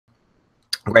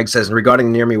Greg says, regarding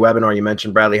the Near Me webinar you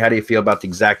mentioned, Bradley, how do you feel about the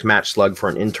exact match slug for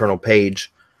an internal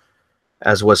page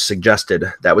as was suggested?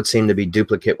 That would seem to be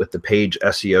duplicate with the page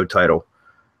SEO title.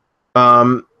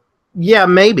 Yeah,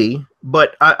 maybe.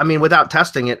 But I mean, without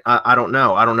testing it, I don't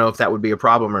know. I don't know if that would be a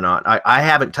problem or not. I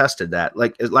haven't tested that.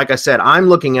 Like I said, I'm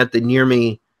looking at the Near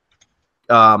Me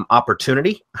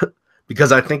opportunity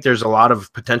because I think there's a lot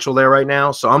of potential there right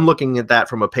now. So I'm looking at that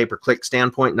from a pay-per-click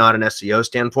standpoint, not an SEO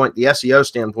standpoint. The SEO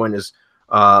standpoint is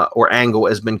or angle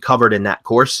has been covered in that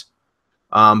course.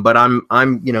 But I'm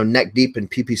neck deep in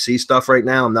PPC stuff right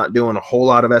now. I'm not doing a whole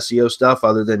lot of SEO stuff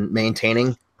other than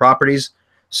maintaining properties.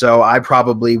 So I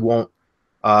probably won't.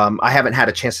 I haven't had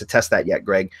a chance to test that yet,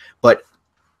 Greg. But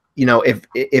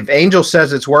if Angel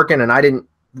says it's working and I didn't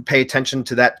pay attention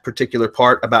to that particular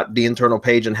part about the internal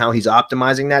page and how he's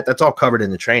optimizing that, that's all covered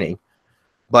in the training.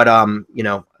 But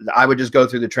I would just go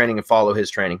through the training and follow his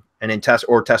training and then test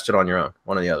it on your own,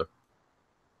 one or the other.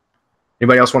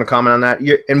 Anybody else want to comment on that?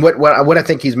 And what I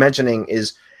think he's mentioning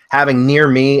is having Near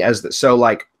Me as so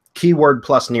like keyword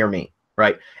plus Near Me,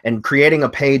 right? And creating a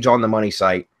page on the money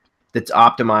site that's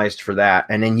optimized for that,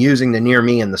 and then using the Near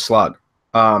Me and the slug.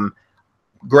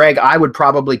 Greg, I would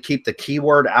probably keep the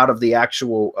keyword out of the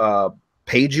actual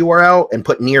page URL and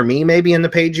put Near Me maybe in the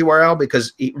page URL,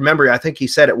 because remember, I think he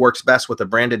said it works best with a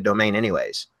branded domain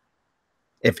anyways.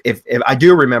 If I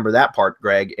do remember that part,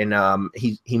 Greg, and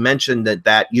he mentioned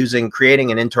that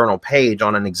creating an internal page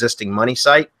on an existing money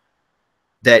site,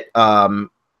 that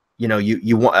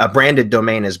you want a branded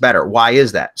domain is better. Why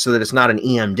is that? So that it's not an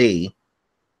EMD,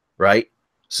 right?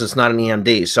 So it's not an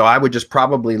EMD. So I would just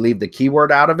probably leave the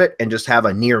keyword out of it and just have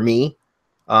a Near Me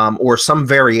or some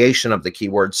variation of the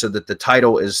keyword so that the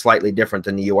title is slightly different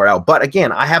than the URL. But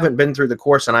again, I haven't been through the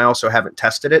course and I also haven't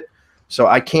tested it, so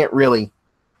I can't really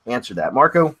answer that.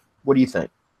 Marco, what do you think?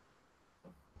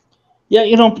 Yeah,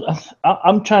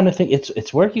 I'm trying to think.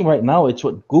 It's working right now. It's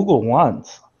what Google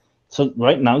wants. So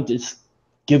right now, just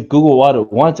give Google what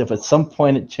it wants. If at some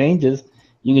point it changes,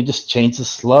 you can just change the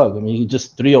slug. I mean, you can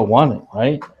just 301 it,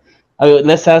 right?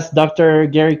 Let's ask Dr.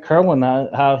 Gary Kerwin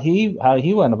how he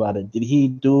went about it. Did he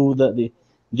do the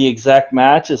exact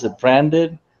match? Is it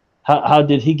branded? How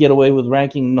did he get away with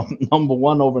ranking number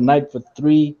one overnight for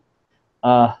 3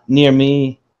 Near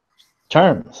Me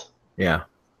terms? Yeah,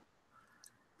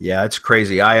 it's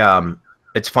crazy.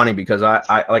 It's funny because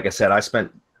I like I said, I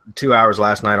spent 2 hours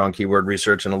last night on keyword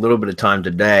research and a little bit of time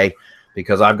today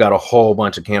because I've got a whole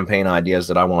bunch of campaign ideas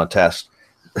that I want to test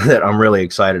that I'm really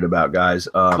excited about, guys.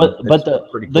 But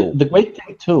the great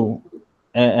thing too,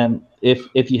 and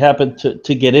if you happen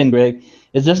to get in, Greg,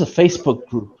 is there's a Facebook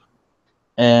group,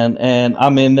 and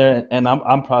I'm in there, and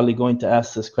I'm probably going to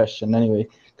ask this question anyway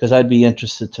because I'd be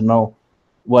interested to know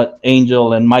what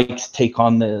Angel and Mike's take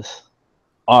on this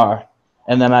are,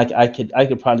 and then I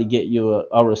could probably get you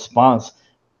a response.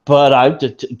 But I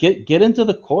get into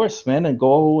the course, man, and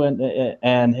go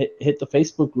and hit the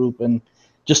Facebook group and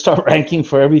just start ranking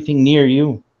for everything near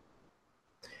you.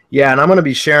 Yeah, and I'm going to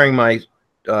be sharing my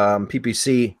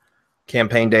PPC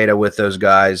campaign data with those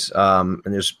guys, and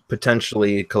there's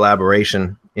potentially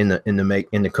collaboration in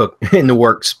the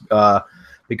works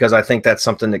because I think that's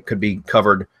something that could be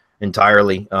covered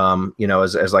entirely,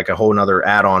 as like a whole nother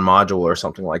add-on module or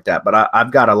something like that. But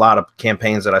I've got a lot of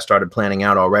campaigns that I started planning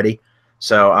out already,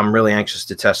 so I'm really anxious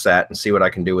to test that and see what I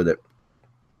can do with it.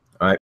 All right.